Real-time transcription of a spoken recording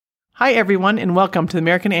Hi, everyone, and welcome to the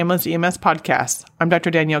American Ambulance EMS podcast. I'm Dr.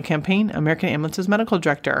 Danielle Campaign, American Ambulance's medical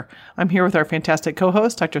director. I'm here with our fantastic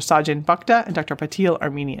co-hosts, Dr. Sajan Bhakta and Dr. Patil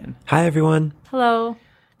Armenian. Hi, everyone. Hello.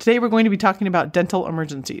 Today, we're going to be talking about dental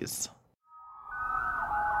emergencies.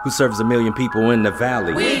 Who serves a million people in the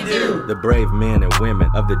valley? We do! The brave men and women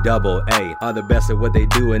of the double A are the best at what they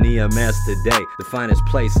do in EMS today. The finest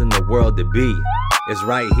place in the world to be is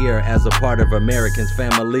right here as a part of Americans'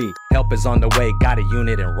 family. Help is on the way, got a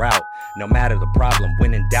unit en route. No matter the problem,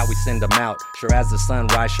 when in doubt, we send them out. Sure as the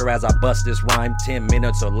sunrise, sure as I bust this rhyme, 10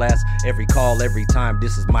 minutes or less. Every call, every time,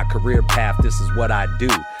 this is my career path, this is what I do.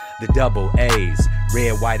 The double A's,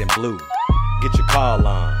 red, white, and blue. Get your call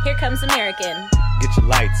on. Here comes American. Get your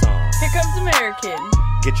lights on. Here comes American.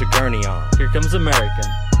 Get your gurney on. Here comes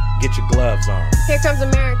American. Get your gloves on. Here comes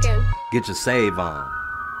American. Get your save on.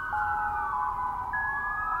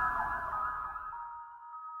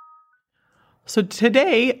 So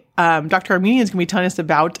today, Dr. Armenian is going to be telling us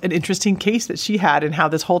about an interesting case that she had and how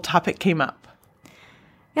this whole topic came up.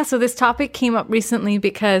 Yeah, so this topic came up recently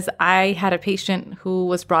because I had a patient who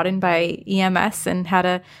was brought in by EMS and had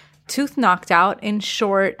a tooth knocked out. In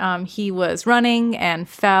short, he was running and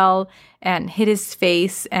fell and hit his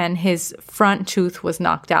face, and his front tooth was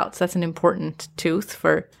knocked out. So that's an important tooth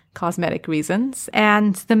for cosmetic reasons.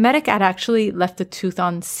 And the medic had actually left the tooth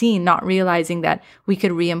on scene, not realizing that we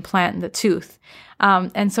could reimplant the tooth.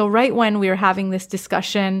 And so right when we were having this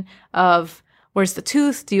discussion of where's the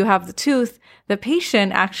tooth, do you have the tooth, the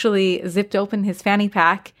patient actually zipped open his fanny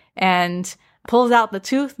pack and pulls out the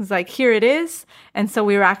tooth and is like, here it is. And so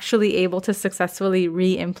we were actually able to successfully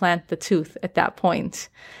reimplant the tooth at that point.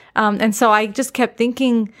 And so I just kept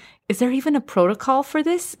thinking, is there even a protocol for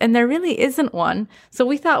this? And there really isn't one. So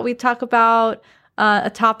we thought we'd talk about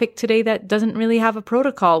a topic today that doesn't really have a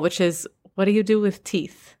protocol, which is what do you do with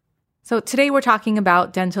teeth? So today we're talking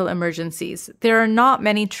about dental emergencies. There are not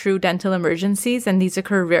many true dental emergencies, and these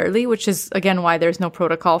occur rarely, which is, again, why there's no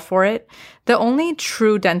protocol for it. The only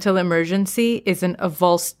true dental emergency is an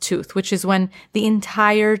avulsed tooth, which is when the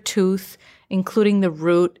entire tooth, including the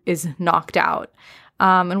root, is knocked out.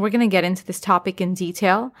 And we're going to get into this topic in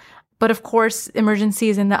detail. But of course, emergency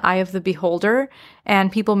is in the eye of the beholder,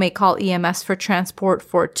 and people may call EMS for transport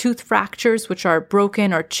for tooth fractures, which are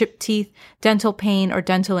broken or chipped teeth, dental pain, or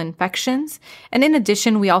dental infections. And in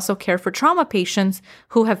addition, we also care for trauma patients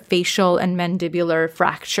who have facial and mandibular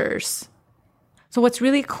fractures. So what's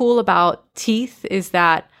really cool about teeth is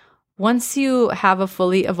that once you have a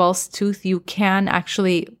fully avulsed tooth, you can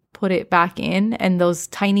actually put it back in, and those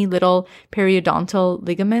tiny little periodontal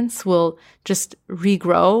ligaments will just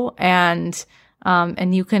regrow, and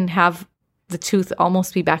you can have the tooth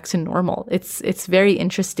almost be back to normal. It's very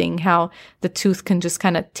interesting how the tooth can just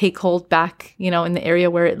kind of take hold back, in the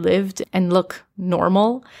area where it lived and look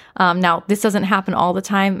normal. Now, this doesn't happen all the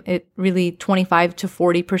time. It really 25 to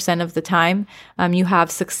 40% of the time, you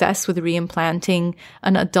have success with reimplanting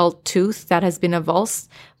an adult tooth that has been avulsed,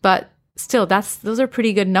 but still, those are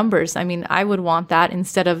pretty good numbers. I mean, I would want that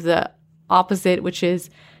instead of the opposite, which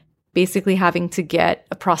is basically having to get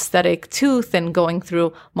a prosthetic tooth and going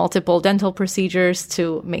through multiple dental procedures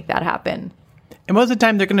to make that happen. And most of the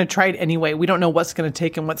time, they're going to try it anyway. We don't know what's going to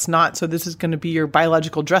take and what's not. So this is going to be your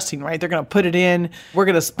biological dressing, right? They're going to put it in, we're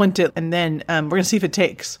going to splint it, and then we're going to see if it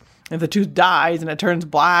takes. If the tooth dies and it turns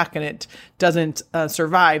black and it doesn't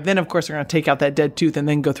survive, then of course they're going to take out that dead tooth and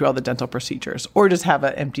then go through all the dental procedures, or just have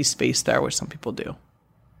an empty space there, which some people do.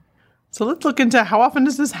 So let's look into how often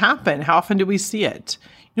does this happen? How often do we see it?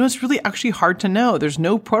 It's really actually hard to know. There's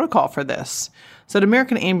no protocol for this. So at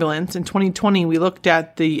American Ambulance in 2020, we looked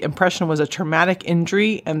at the impression was a traumatic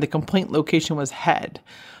injury and the complaint location was head.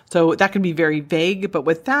 So that can be very vague, but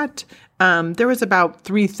with that, there was about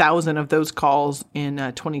 3,000 of those calls in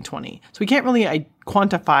 2020. So we can't really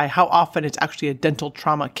quantify how often it's actually a dental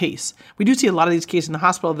trauma case. We do see a lot of these cases in the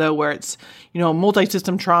hospital, though, where it's,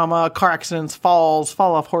 multi-system trauma, car accidents, falls,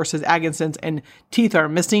 fall off horses, ag incidents, and teeth are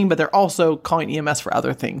missing, but they're also calling EMS for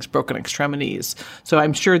other things, broken extremities. So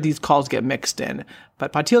I'm sure these calls get mixed in.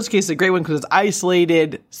 But Patil's case is a great one because it's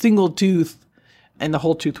isolated, single tooth, and the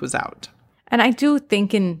whole tooth was out. And I do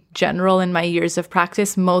think in general, in my years of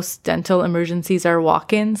practice, most dental emergencies are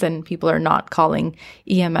walk-ins, and people are not calling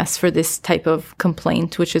EMS for this type of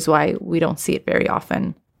complaint, which is why we don't see it very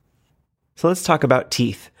often. So let's talk about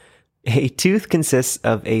teeth. A tooth consists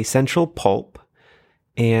of a central pulp,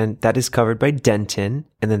 and that is covered by dentin,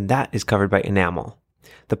 and then that is covered by enamel.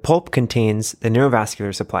 The pulp contains the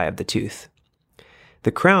neurovascular supply of the tooth.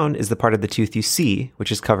 The crown is the part of the tooth you see,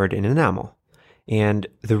 which is covered in enamel. And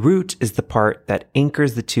the root is the part that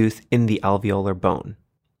anchors the tooth in the alveolar bone.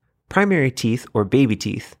 Primary teeth, or baby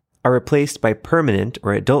teeth, are replaced by permanent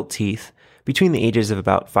or adult teeth between the ages of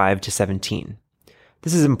about 5 to 17.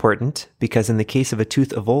 This is important because in the case of a tooth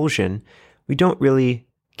avulsion, we don't really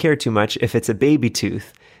care too much if it's a baby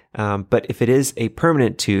tooth, but if it is a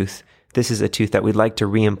permanent tooth, this is a tooth that we'd like to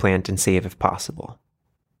reimplant and save if possible.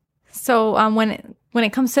 So when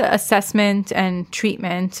it comes to assessment and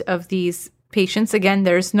treatment of these patients, again,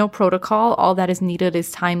 there's no protocol. All that is needed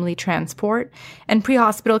is timely transport. And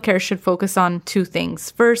pre-hospital care should focus on two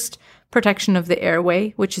things. First, protection of the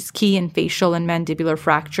airway, which is key in facial and mandibular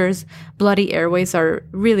fractures. Bloody airways are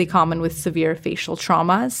really common with severe facial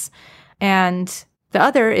traumas. And the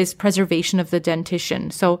other is preservation of the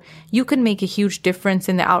dentition. So you can make a huge difference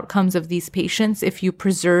in the outcomes of these patients if you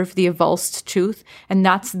preserve the avulsed tooth, and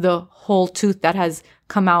that's the whole tooth that has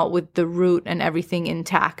come out with the root and everything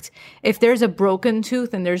intact. If there's a broken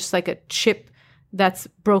tooth and there's like a chip that's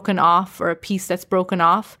broken off or a piece that's broken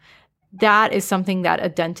off, that is something that a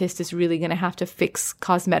dentist is really going to have to fix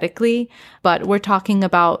cosmetically. But we're talking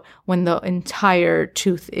about when the entire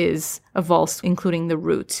tooth is avulsed, including the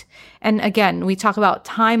root. And again, we talk about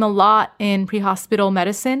time a lot in pre-hospital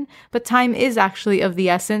medicine, but time is actually of the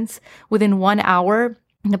essence. Within 1 hour,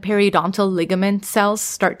 the periodontal ligament cells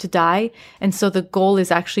start to die. And so the goal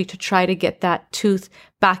is actually to try to get that tooth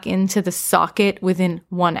back into the socket within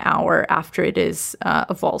 1 hour after it is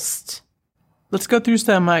avulsed. Let's go through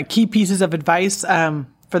some key pieces of advice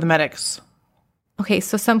for the medics. Okay,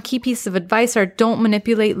 so some key pieces of advice are don't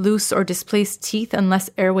manipulate loose or displaced teeth unless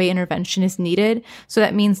airway intervention is needed. So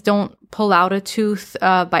that means don't pull out a tooth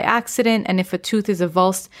by accident. And if a tooth is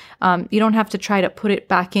avulsed, you don't have to try to put it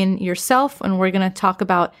back in yourself. And we're going to talk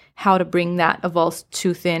about how to bring that avulsed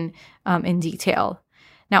tooth in detail.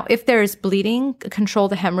 Now, if there is bleeding, control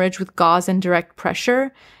the hemorrhage with gauze and direct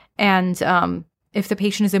pressure. And if the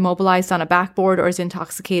patient is immobilized on a backboard or is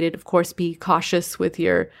intoxicated, of course, be cautious with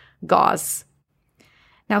your gauze.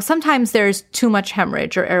 Now, sometimes there's too much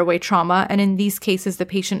hemorrhage or airway trauma, and in these cases, the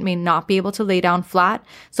patient may not be able to lay down flat,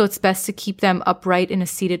 so it's best to keep them upright in a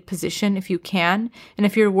seated position if you can. And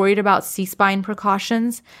if you're worried about C-spine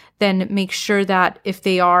precautions, then make sure that if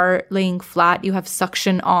they are laying flat, you have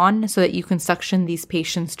suction on so that you can suction these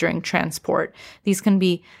patients during transport. These can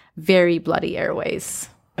be very bloody airways.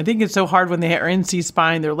 I think it's so hard when they are in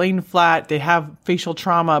C-spine, they're laying flat, they have facial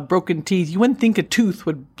trauma, broken teeth. You wouldn't think a tooth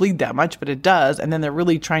would bleed that much, but it does. And then they're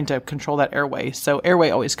really trying to control that airway. So airway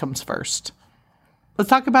always comes first. Let's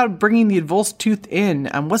talk about bringing the avulsed tooth in.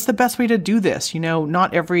 What's the best way to do this? You know,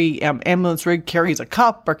 not every ambulance rig carries a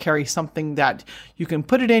cup or carries something that you can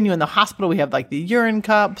put it in. In the hospital, we have like the urine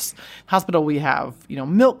cups. Hospital, we have,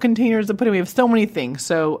 milk containers to put in. We have so many things.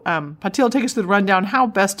 So Patil, take us through the rundown. How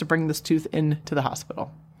best to bring this tooth into the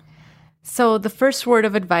hospital? So the first word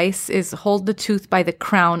of advice is hold the tooth by the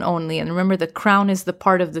crown only. And remember, the crown is the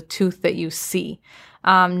part of the tooth that you see.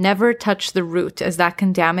 Never touch the root, as that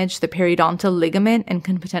can damage the periodontal ligament and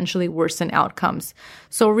can potentially worsen outcomes.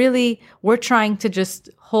 So really, we're trying to just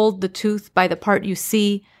hold the tooth by the part you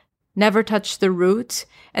see, never touch the root.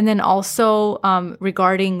 And then also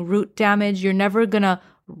regarding root damage, you're never going to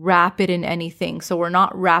wrap it in anything. So we're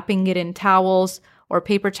not wrapping it in towels or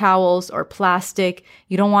paper towels or plastic.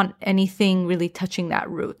 You don't want anything really touching that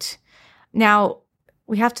root. Now,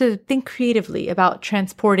 we have to think creatively about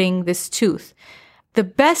transporting this tooth. The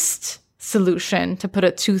best solution to put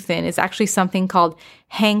a tooth in is actually something called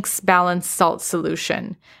Hank's Balanced Salt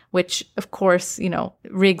Solution, which, of course,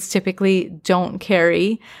 rigs typically don't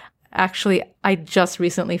carry. Actually, I just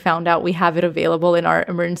recently found out we have it available in our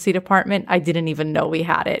emergency department. I didn't even know we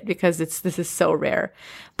had it because this is so rare.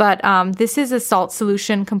 But this is a salt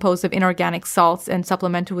solution composed of inorganic salts and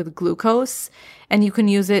supplemented with glucose. And you can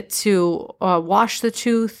use it to wash the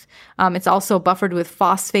tooth. It's also buffered with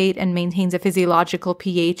phosphate and maintains a physiological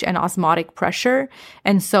pH and osmotic pressure.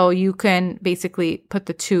 And so you can basically put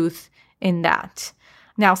the tooth in that.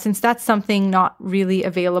 Now, since that's something not really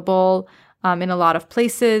available in a lot of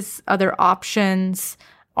places, other options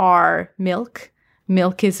are milk.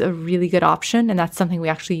 Milk is a really good option, and that's something we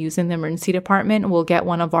actually use in the emergency department. We'll get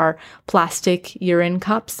one of our plastic urine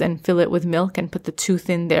cups and fill it with milk and put the tooth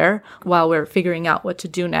in there while we're figuring out what to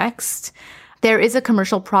do next. There is a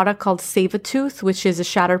commercial product called Save-A-Tooth, which is a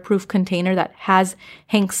shatterproof container that has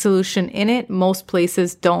Hank's solution in it. Most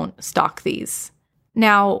places don't stock these.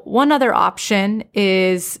 Now, one other option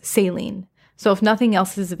is saline. So if nothing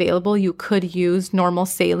else is available, you could use normal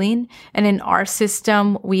saline. And in our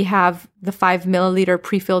system, we have the 5 milliliter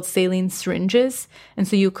pre-filled saline syringes. And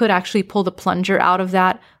so you could actually pull the plunger out of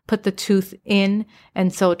that, put the tooth in,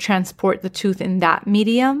 and so transport the tooth in that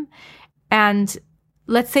medium. And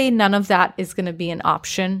let's say none of that is going to be an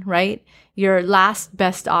option, right? your last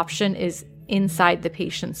best option is inside the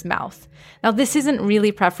patient's mouth. Now, this isn't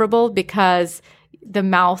really preferable because the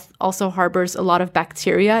mouth also harbors a lot of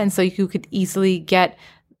bacteria, and so you could easily get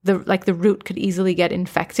the root could easily get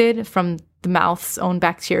infected from the mouth's own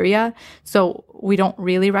bacteria. So we don't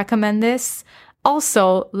really recommend this.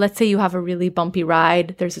 Also, let's say you have a really bumpy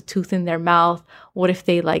ride, there's a tooth in their mouth. What if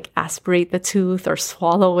they aspirate the tooth or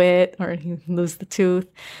swallow it, or you lose the tooth?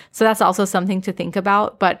 So that's also something to think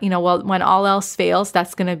about. But, when all else fails,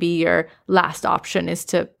 that's going to be your last option, is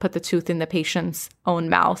to put the tooth in the patient's own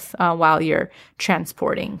mouth while you're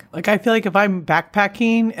transporting. I feel like if I'm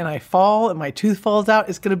backpacking and I fall and my tooth falls out,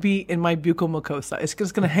 it's going to be in my buccal mucosa. It's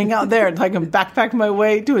just going to hang out there until I can backpack my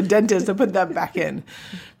way to a dentist and put that back in.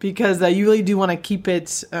 Because you really do want to keep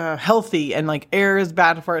it healthy, and air is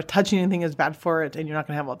bad for it, touching anything is bad for it, and you're not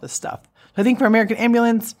going to have all this stuff. I think for American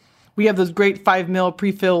Ambulance, we have those great 5 ml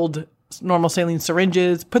pre-filled normal saline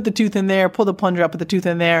syringes. Put the tooth in there, pull the plunger out, put the tooth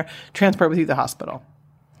in there, transport with you to the hospital.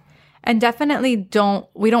 And definitely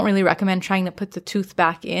we don't really recommend trying to put the tooth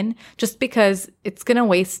back in, just because it's going to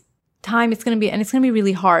waste time. It's going to be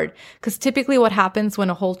really hard, because typically what happens when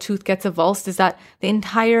a whole tooth gets avulsed is that the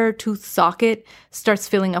entire tooth socket starts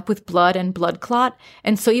filling up with blood and blood clot.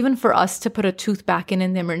 And so even for us to put a tooth back in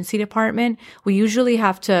the emergency department, we usually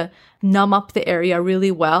have to numb up the area really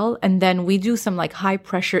well. And then we do some high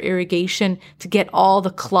pressure irrigation to get all the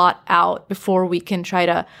clot out before we can try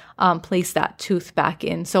to place that tooth back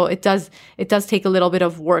in. So it does take a little bit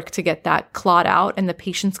of work to get that clot out, and the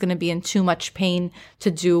patient's going to be in too much pain to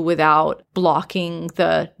do without blocking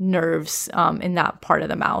the nerves in that part of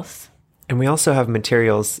the mouth. And we also have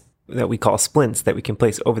materials that we call splints that we can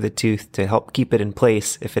place over the tooth to help keep it in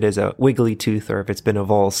place if it is a wiggly tooth or if it's been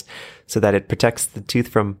avulsed, so that it protects the tooth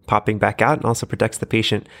from popping back out and also protects the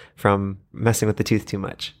patient from messing with the tooth too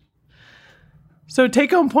much. So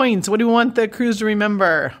take-home points. What do we want the crews to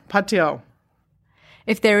remember? Patio.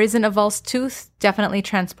 If there is an avulsed tooth, definitely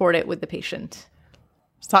transport it with the patient.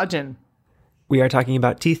 Sajin. We are talking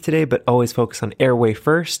about teeth today, but always focus on airway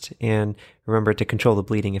first, and remember to control the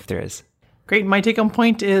bleeding if there is. Great. My take-home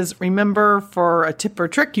point is, remember, for a tip or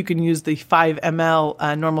trick, you can use the 5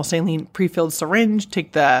 ml normal saline pre-filled syringe.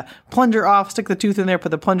 Take the plunger off, stick the tooth in there,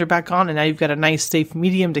 put the plunger back on, and now you've got a nice, safe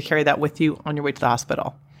medium to carry that with you on your way to the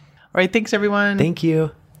hospital. All right. Thanks, everyone. Thank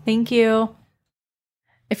you. Thank you.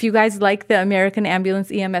 If you guys like the American Ambulance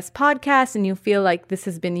EMS podcast and you feel like this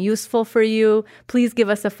has been useful for you, please give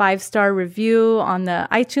us a 5-star review on the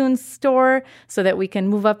iTunes store so that we can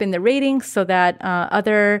move up in the ratings, so that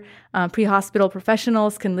other pre-hospital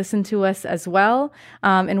professionals can listen to us as well.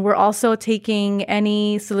 And we're also taking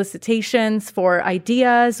any solicitations for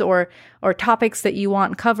ideas or topics that you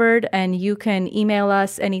want covered, and you can email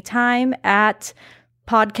us anytime at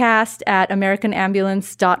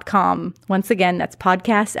podcast@americanambulance.com. Once again, that's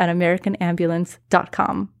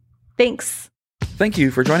podcast@americanambulance.com. Thanks. Thank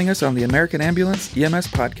you for joining us on the American Ambulance EMS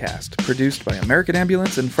podcast, produced by American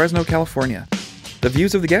Ambulance in Fresno, California. The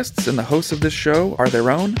views of the guests and the hosts of this show are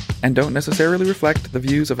their own and don't necessarily reflect the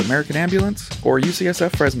views of American Ambulance or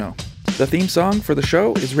UCSF Fresno. The theme song for the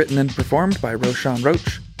show is written and performed by Roshan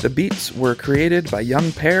Roach. The beats were created by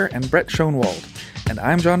Young Pear and Brett Schoenwald. And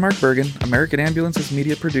I'm John Mark Bergen, American Ambulance's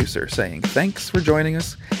media producer, saying thanks for joining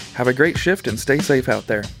us. Have a great shift and stay safe out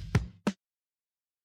there.